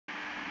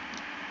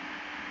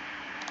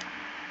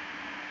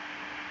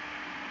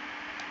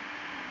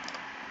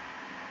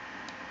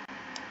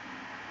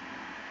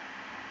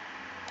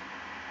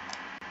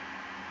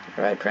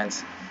Right,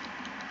 Prince.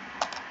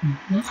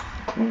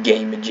 Mm-hmm.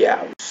 Game of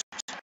Joust.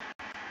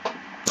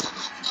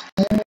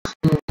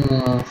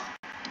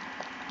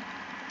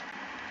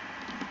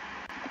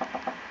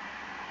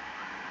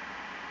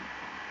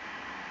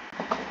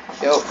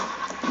 Yo,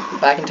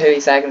 back in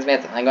 2 seconds,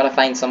 mate. I'm gonna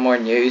find some more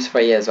news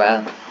for you as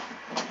well.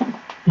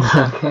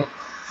 Okay.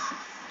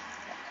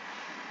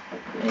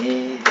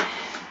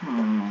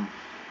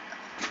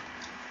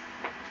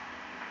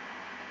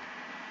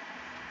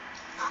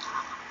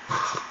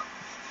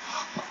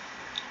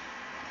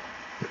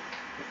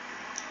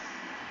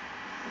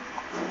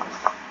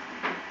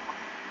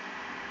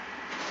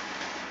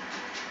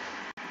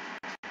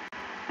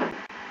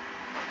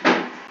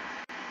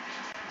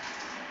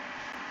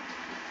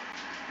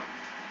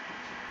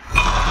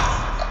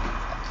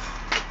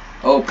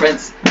 Oh,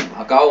 Prince,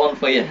 I've got one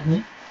for you.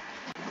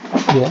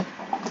 Mm-hmm. Yeah.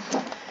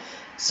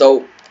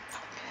 So,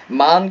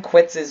 man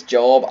quits his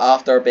job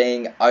after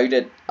being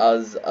outed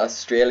as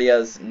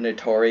Australia's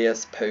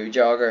notorious poo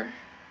jogger.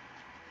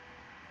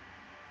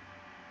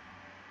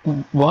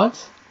 What?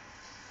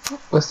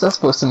 What's that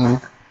supposed to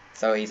mean?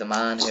 So he's a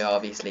man who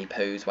obviously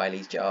poos while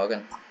he's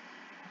jogging,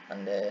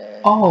 and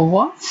Oh,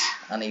 what?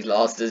 and he's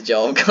lost his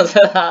job because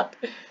of that.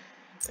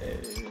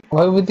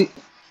 Why would he?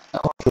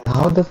 Okay,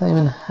 how did that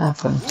even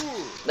happen?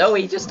 No,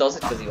 he just does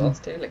it because he wants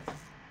to. Like.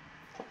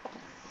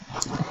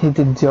 He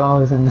did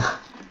jogs and.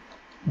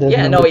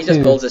 Yeah, no, he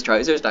just pulls his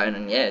trousers down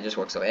and yeah, it just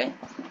works away.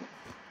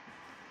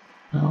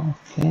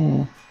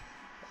 Okay.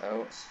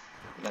 Oh,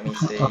 let me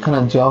see. What kind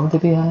of job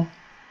did he have?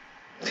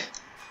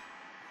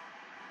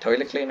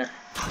 Toilet cleaner.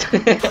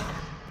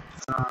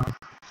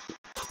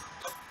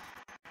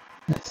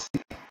 Let's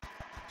see.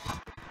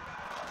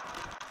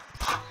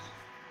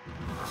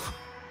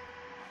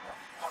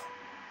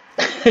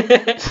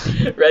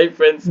 Right,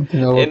 Prince.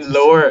 In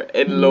lore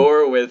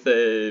with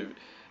the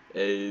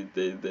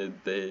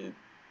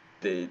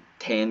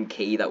 10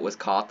 key that was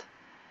caught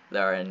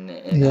there in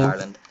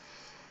Ireland.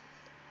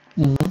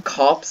 Mm-hmm.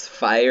 Cops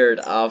fired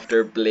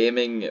after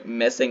blaming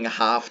missing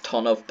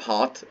half-ton of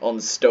pot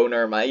on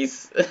stoner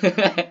mice.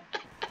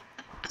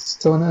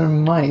 Stoner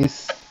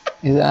mice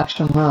is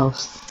actual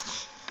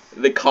mouse.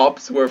 The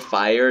cops were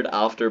fired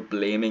after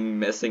blaming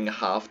missing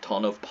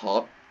half-ton of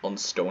pot on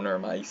stoner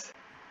mice.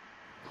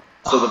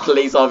 So the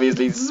police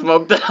obviously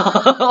smoked it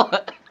all.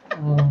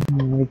 Oh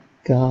my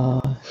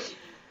gosh.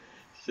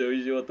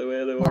 Shows you what the way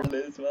of the world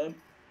is, man.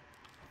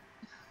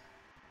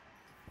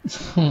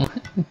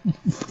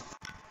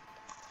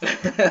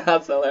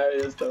 That's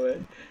hilarious, though, eh?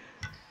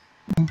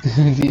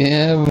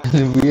 Yeah, but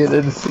weird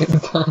at the same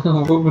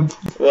time.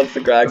 What's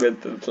the crack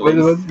with the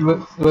police?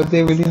 What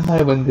they really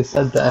high when they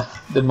said that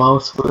the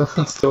mouse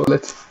stole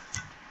it?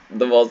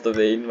 The must have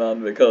been,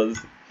 man, because...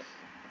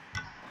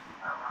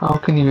 How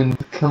can you even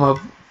come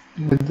up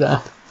with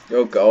that?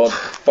 Oh god.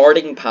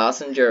 Farting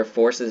passenger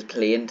forces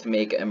plane to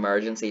make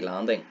emergency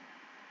landing.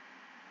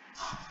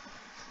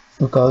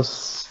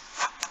 Because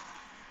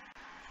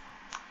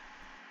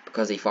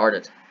he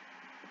farted.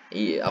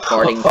 A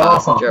farting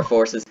passenger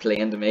forces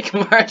plane to make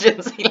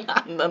emergency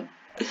landing.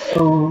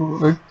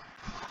 Oh,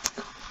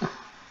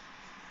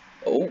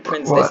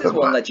 Prince, this is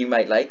one that you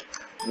might like.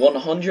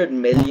 100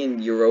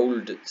 million year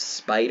old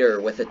spider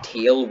with a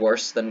tail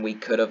worse than we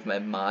could have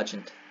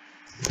imagined.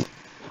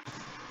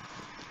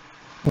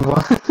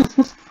 what?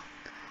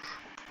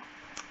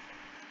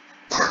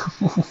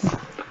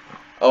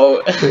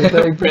 Oh,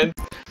 Prince.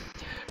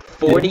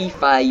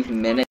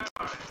 45-minute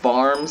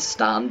farm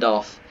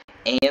standoff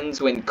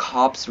ends when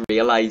cops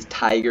realize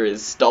tiger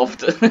is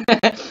stuffed.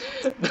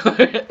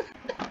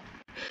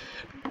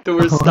 They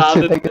were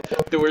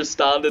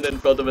standing in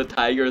front of a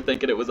tiger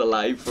thinking it was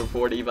alive for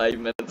 45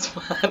 minutes,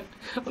 man,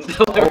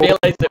 until they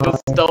realized it was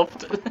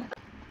stuffed.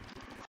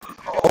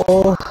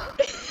 Oh.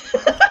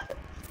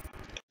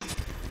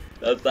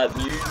 That's that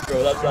news,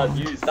 bro. That's that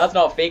news. That's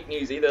not fake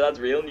news either. That's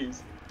real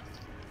news.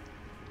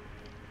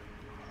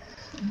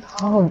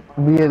 How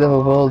weird of a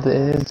world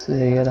it is.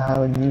 You gotta have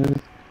a news.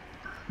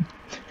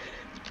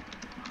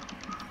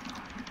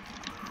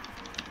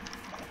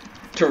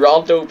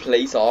 Toronto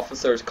police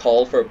officers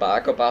call for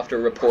backup after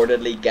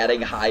reportedly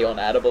getting high on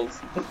edibles.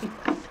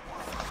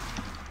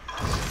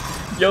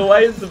 Yo,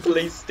 why is the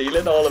police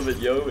stealing all of it,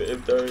 yo,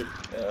 if they're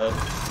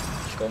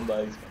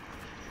scumbags?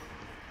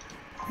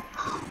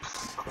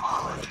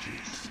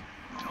 Apologies.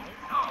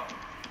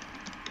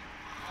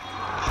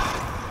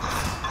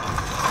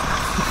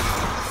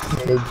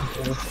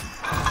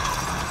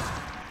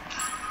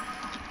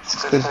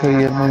 It's good for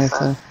you,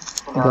 Melissa.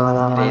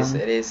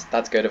 It is.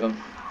 That's good of him.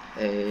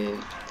 Sure.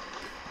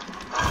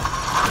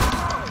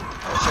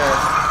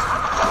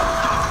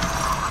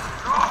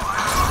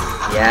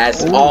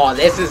 Yes. Ooh. Oh,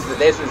 this is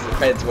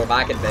Prince. We're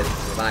back in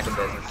business.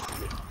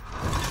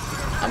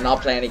 I'm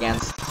not playing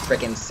against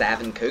freaking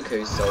 7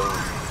 cuckoos, so.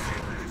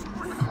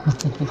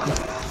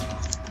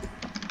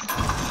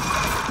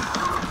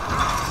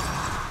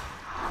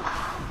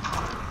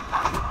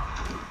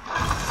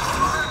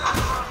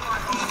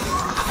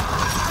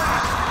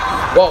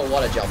 Whoa!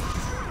 What a jump.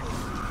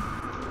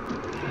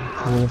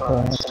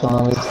 So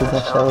now we see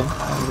the shell and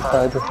the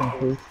tide is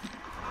increased.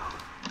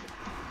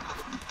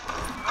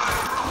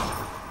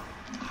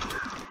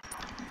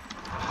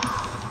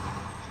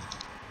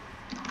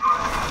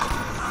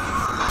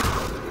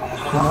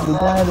 Should not be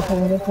dead if I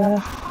can get there.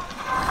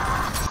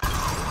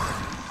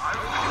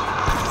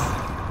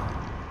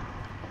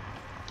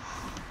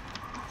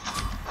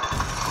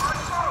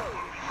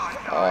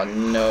 Oh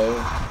no.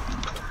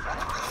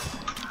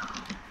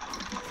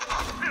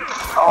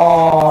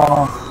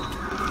 Oh!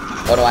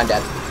 Oh no, I'm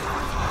dead.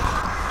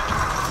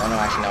 Oh no,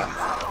 actually not.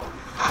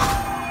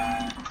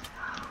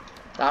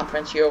 Damn,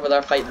 Prince, you over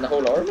there fighting the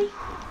whole army?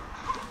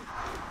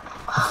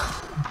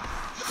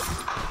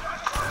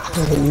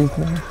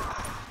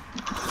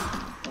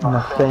 I'm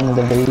afraid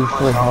the base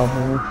will help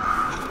me.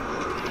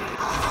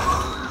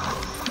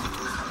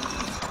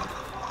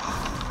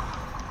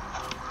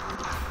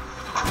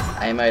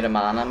 I'm out of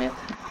mana, mate.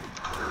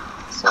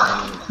 So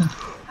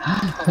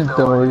Don't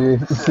worry,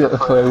 it's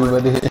for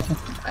everybody here.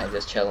 I'm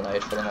just chilling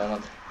out for the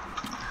moment.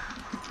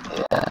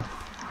 Yeah.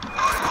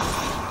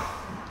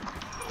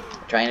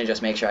 Trying to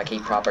just make sure I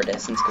keep proper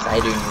distance because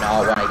I do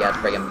not want to get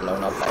friggin'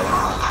 blown up by them.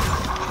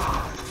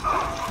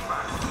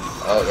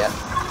 Oh yeah.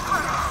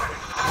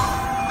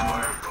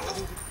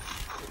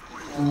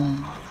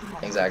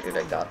 Exactly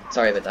like that.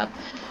 Sorry about that.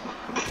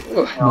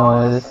 Ooh.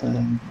 No, this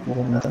isn't.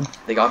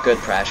 They got good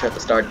pressure at the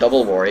start.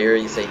 Double warrior,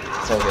 you see.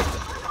 It's all good.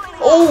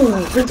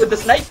 Oh, Prince with the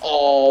snipe!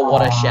 Oh,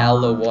 what a shell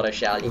though, what a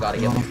shell. You gotta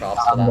give me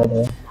props for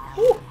that.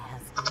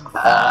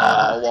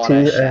 Oh, what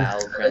a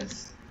shell,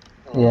 Prince.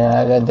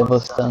 Yeah, I got double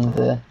stunned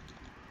there.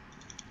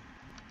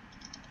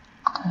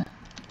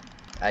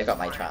 I got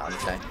my trans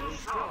now.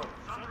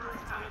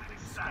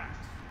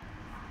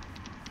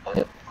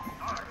 Yep.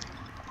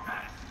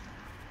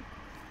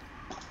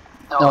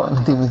 No,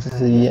 I think this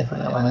is a yes,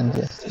 no, I meant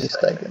just 2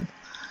 seconds.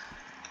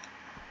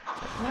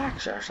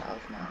 Relax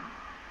yourself, man.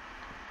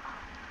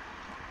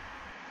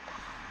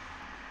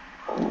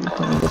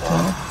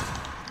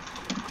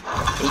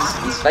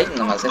 He's fighting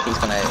them as if he's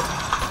gonna...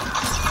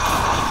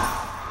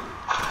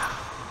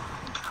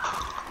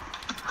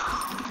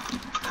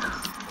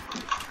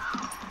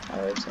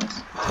 Alright, so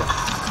nice.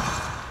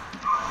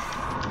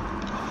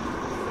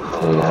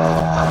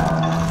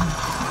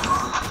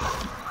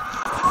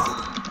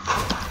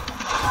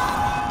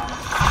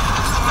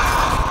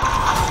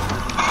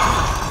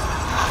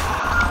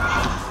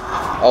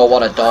 Oh,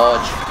 what a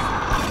dodge.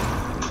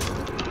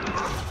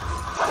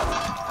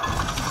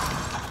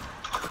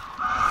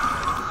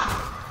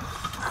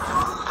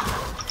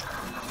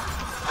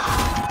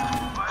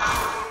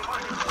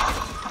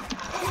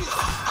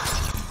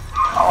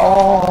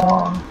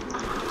 Oh!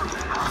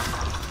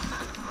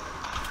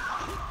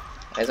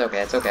 It's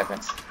okay,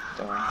 Prince.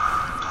 Don't worry.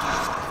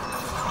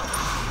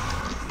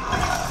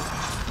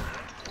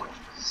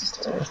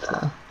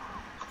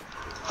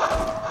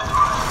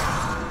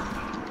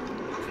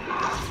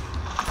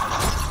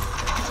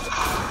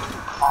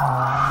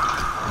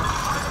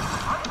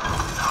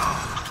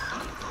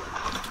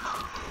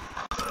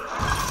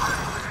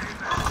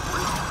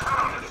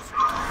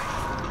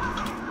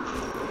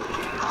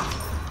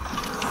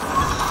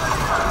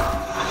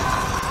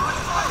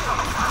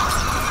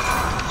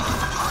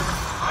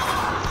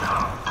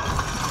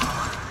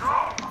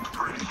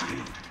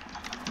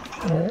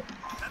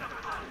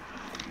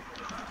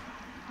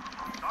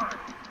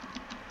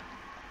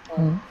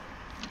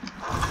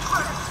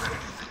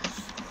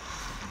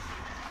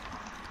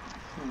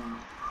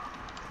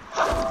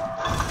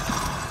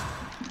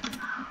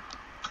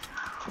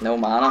 No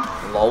mana,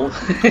 lol.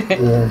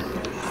 Yeah.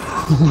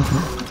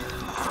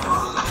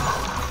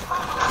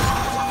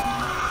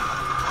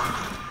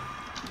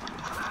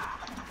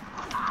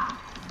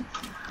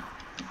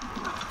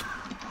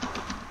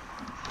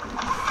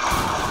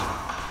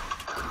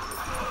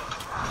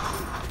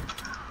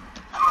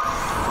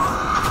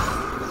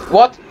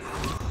 What?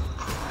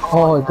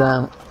 Oh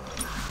damn.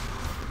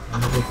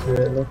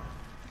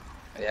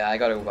 Yeah, I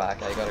gotta go back,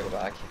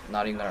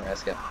 Not even gonna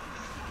risk it.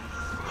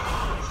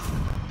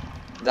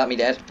 Is that me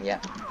dead? Yeah.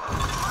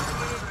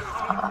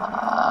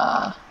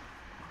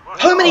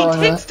 How many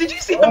ticks? Did you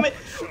see how many?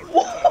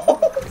 Whoa!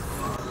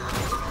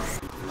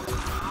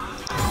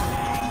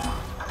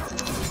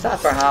 Sat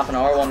for half an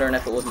hour wondering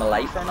if it was my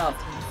life or not.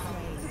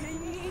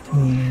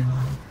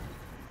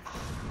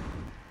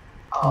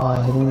 Oh,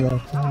 I didn't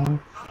know.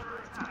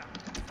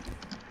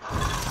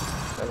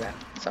 Okay,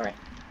 sorry.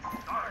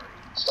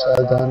 So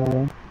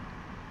done.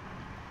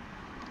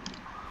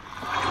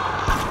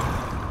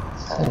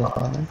 So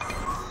done.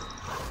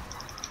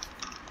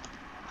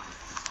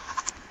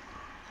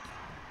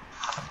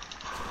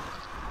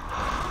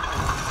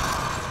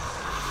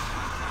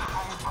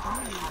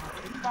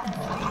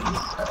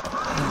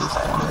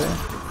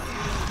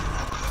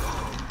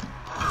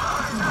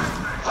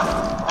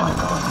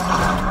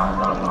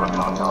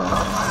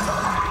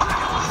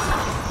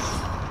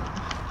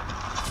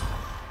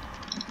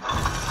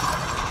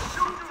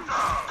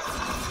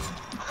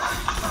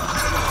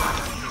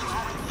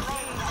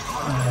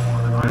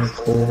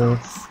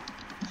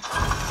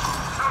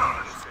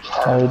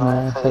 Carried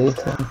my face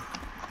in.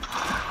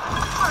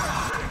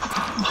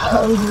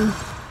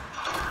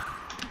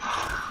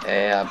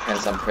 Yeah,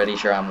 Prince, I'm pretty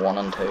sure I'm 1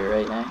 and 2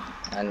 right now.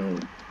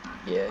 And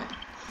yeah.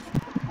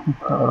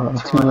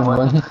 2 and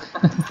 1.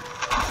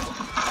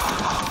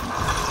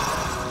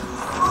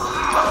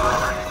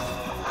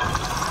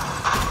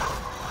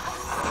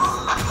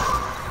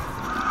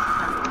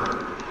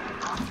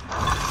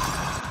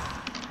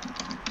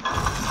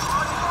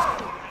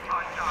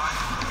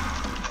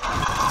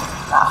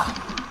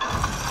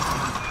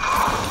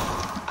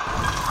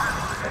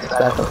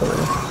 Back up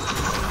already.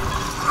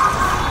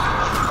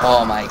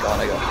 Oh my god,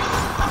 I got.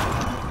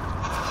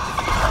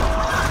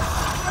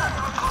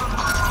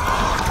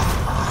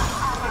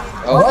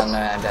 Oh, What? and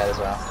now I'm dead as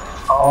well.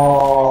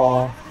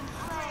 Oh.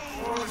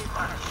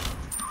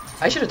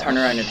 I should have turned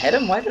around and hit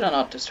him. Why did I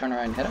not just turn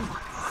around and hit him?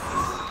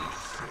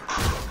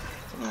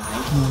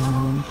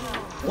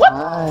 What?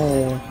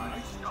 Hi.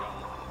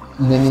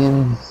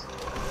 Minions.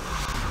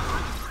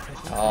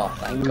 Oh,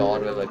 thank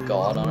God we have a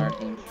god on our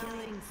team.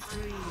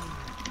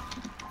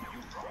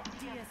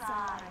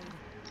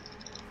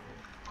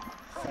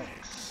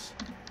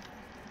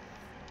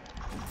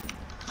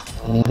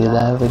 We did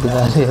that. We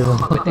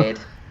did.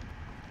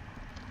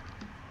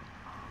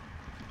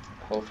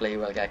 Hopefully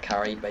we'll get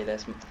carried by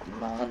this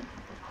man.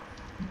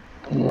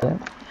 Yeah.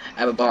 I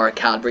have a bar of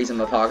Cadbury's in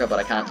my pocket, but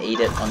I can't eat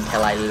it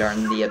until I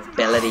learn the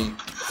ability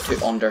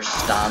to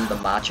understand the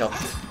matchup.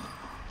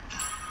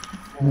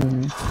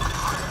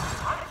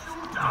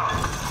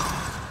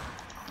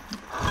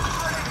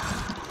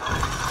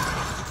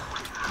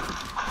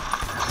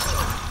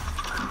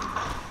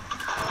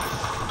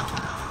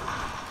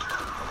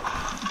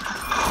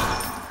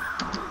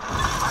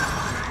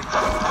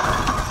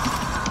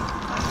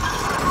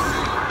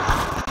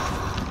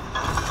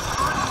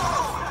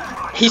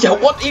 He's a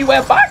what? He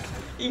went back?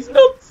 He's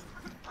nuts!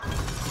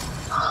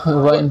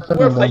 Right in front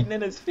We're of them. fighting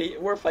in his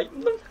feet. We're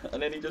fighting them,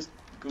 and then he just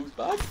goes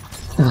back.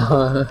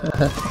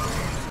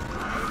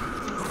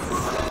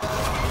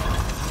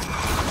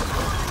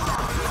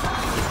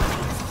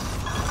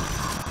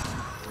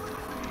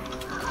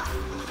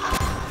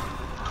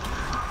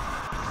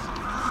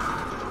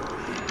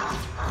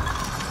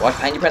 Watch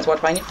behind you, Prince.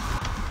 Watch behind you.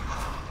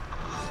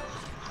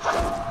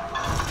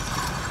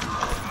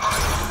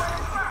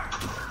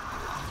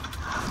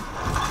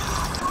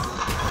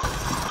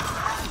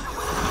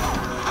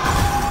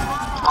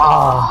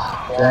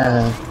 Ah,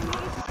 damn.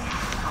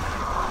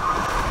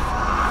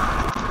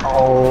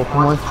 Oh,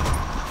 come on.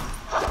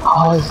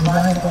 Oh, he's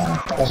not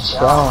that. That's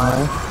shell,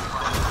 man.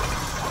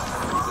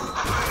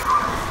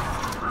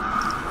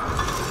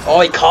 Oh,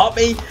 he caught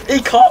me!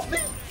 He caught me!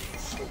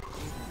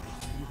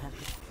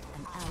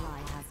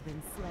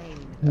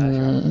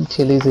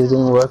 Chili's is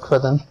doing work for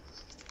them.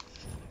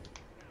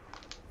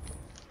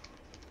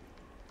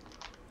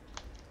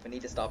 We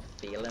need to stop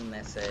feeling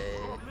this,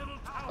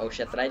 Oh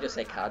shit, did I just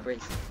say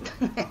Cadbury's?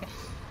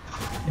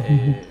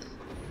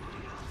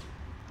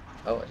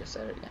 Oh, I just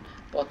said it again.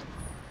 But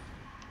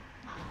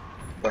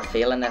we're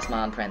feeling this,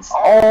 man, Prince.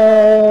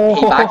 Oh!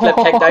 He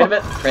backflip kicked out of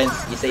it.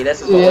 Prince, you see,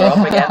 this is what we're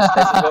up against.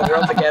 This is what we're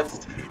up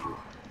against.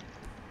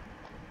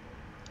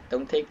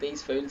 Don't take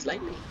these fools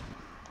lightly.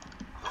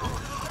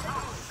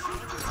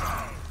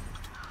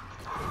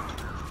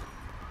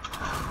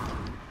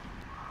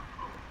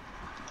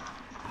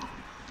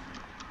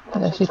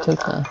 I actually took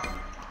that.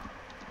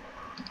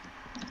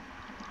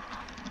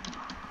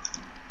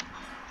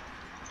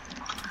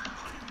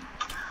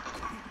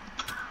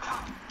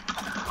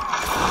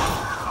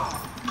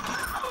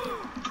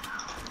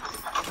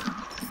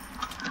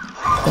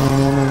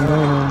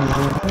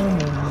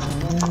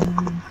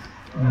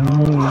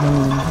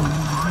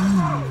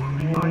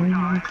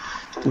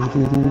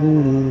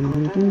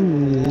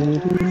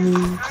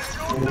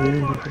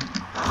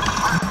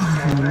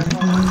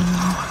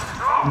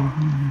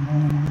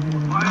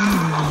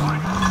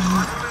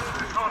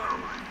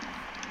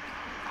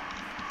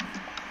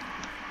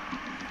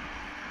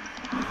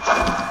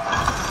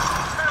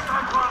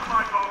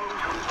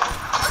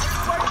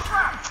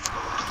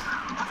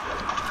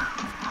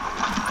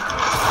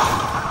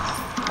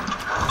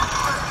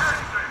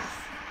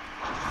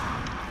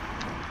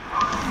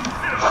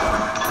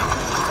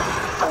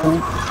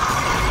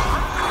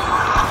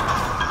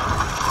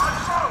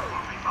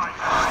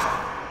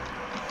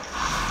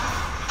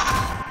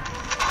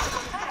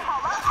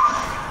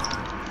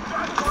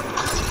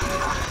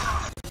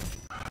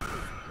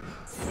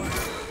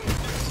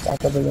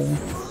 Back up again.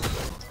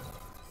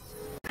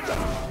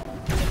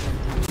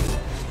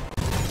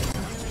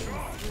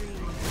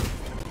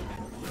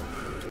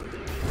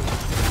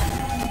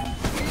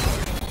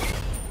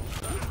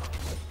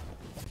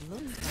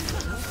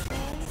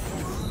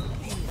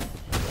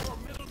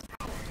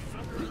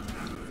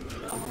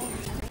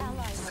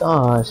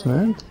 Gosh,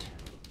 man.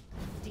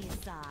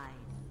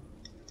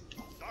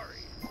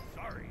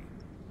 Sorry.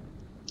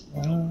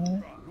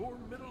 Your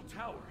middle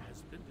tower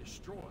has been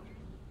destroyed.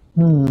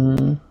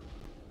 Your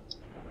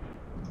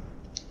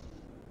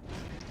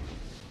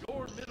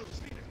middle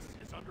Phoenix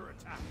is under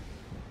attack.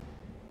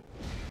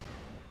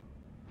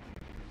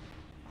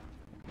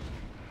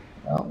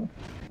 Oh.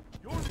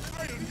 Your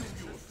middle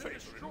you will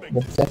finish The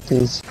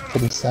objective is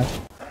pretty sad.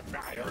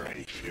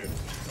 Annihilation.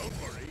 Don't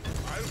worry,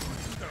 I'll put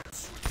you down.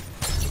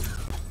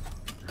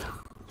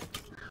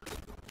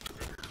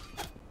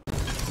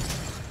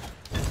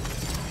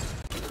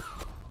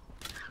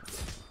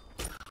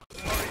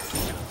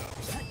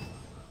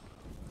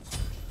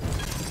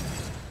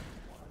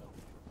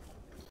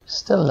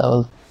 Still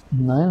level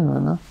 9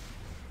 right now.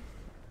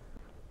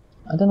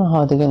 I don't know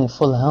how they're getting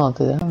full health.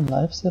 Do they have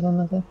life steal or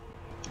nothing?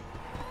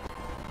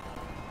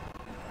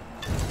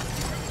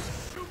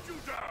 Shoot you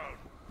down.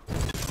 I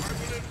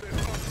will end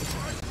this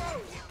on my foe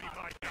will be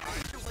my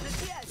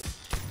guide.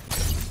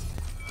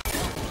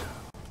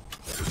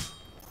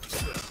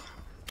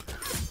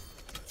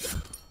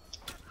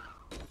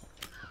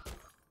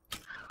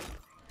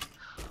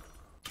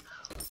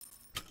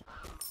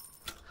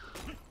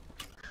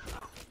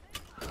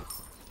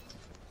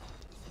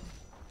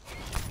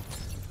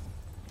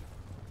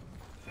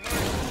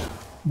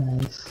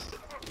 Nice.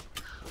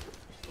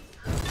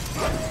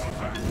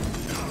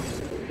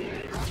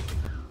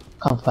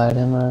 Can't fight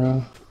him right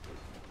now.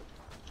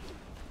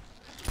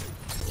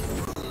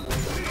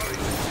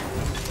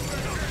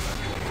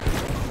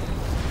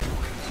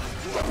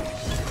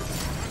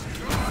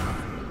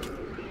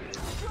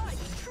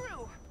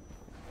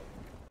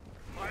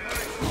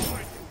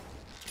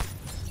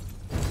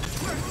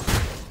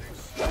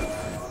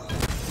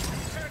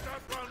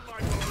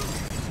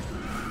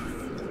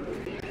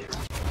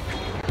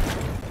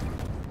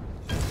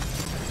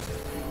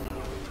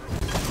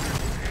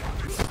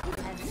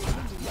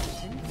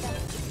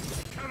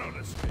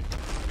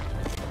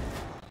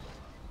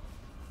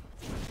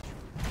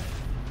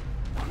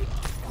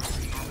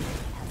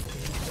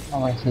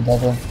 Oh, I see that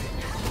one.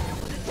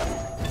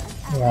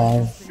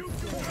 Yeah,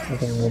 I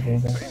can really do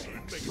that.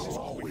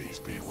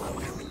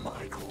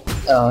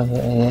 Oh,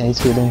 yeah, he's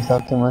feeling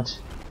himself too much.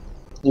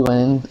 He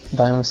went in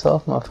by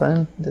himself, my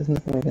friend. There's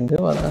nothing we can do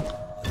about that.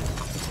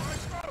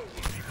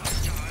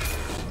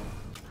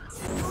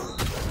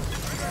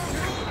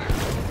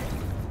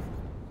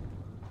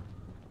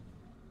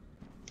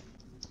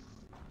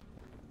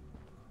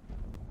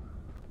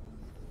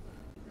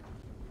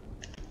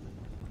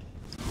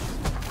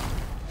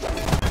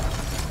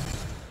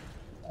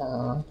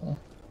 Okay.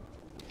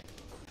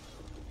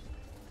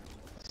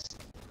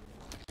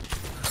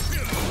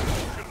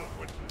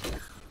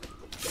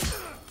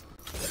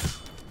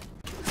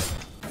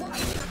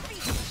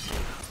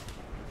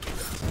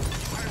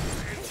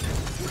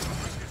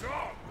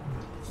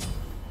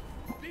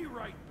 Be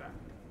right back.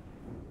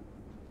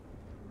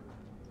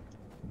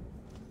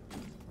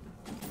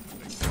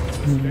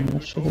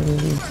 What should we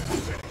do?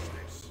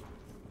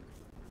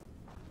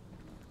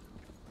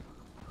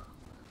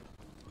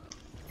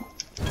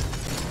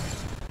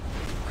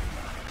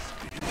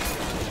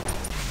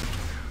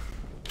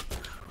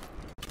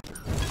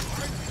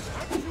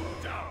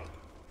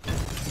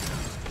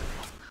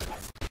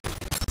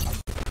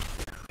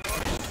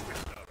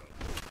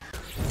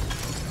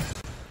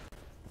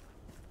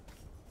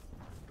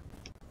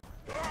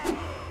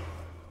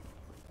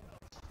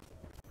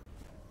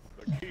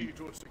 The key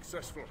to a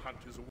successful hunt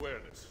is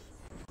awareness.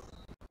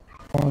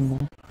 Oh no.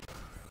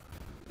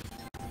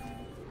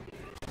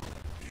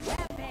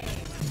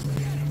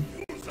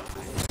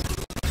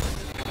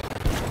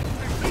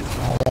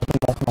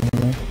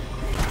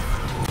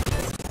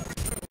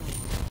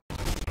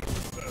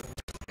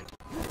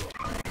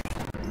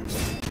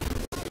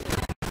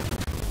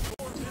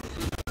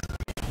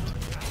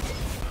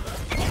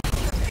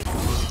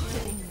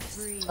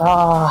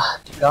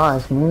 Ah,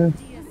 gosh, man.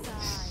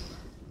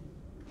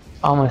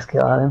 Almost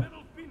got him.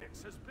 Middle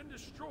Phoenix has been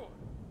destroyed.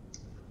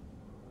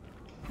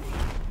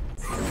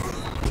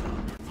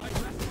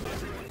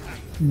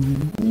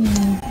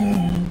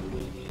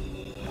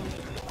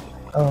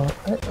 Oh.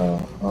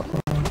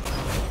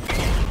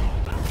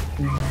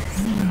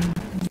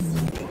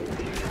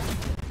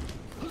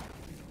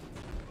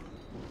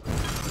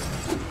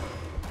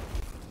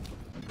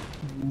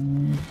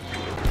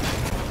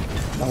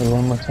 Oh,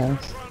 one more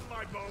chance.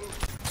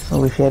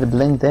 Oh, if he had a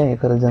blink there, he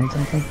could have done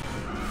something.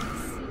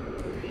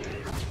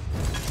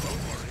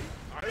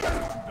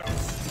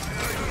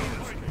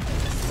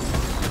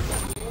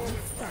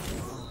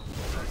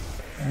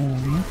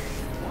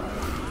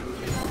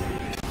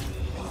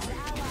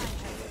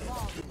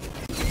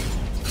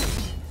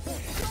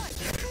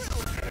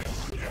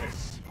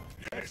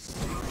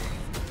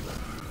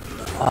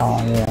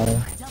 Oh,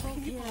 yeah.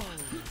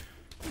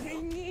 They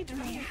need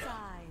me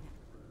inside.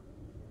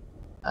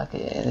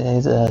 Okay,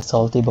 he's a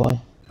salty boy.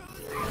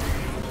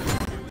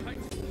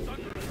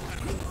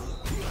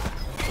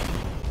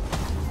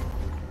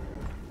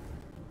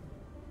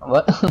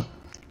 What?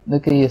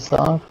 Look at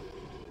yourself.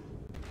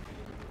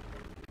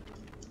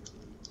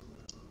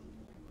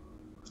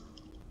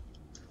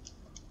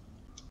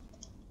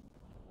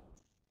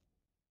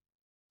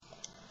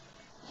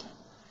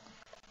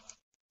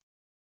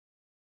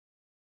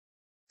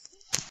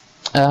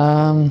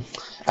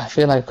 I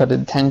feel like I could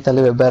have tanked a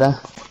little bit better.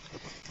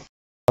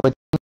 I would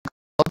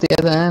off the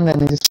other end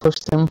and he just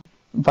pushed him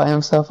by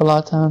himself a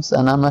lot of times,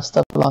 and I messed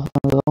up a lot of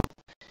times as well.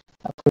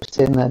 I pushed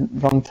in at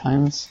wrong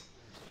times.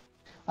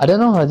 I don't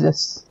know. I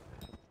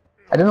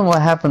don't know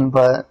what happened,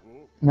 but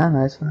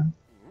nice man.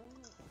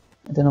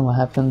 I don't know what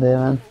happened there,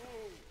 man.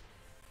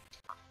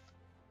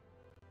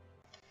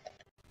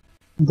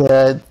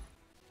 The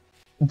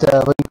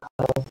what do you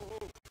call it?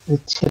 The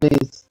chili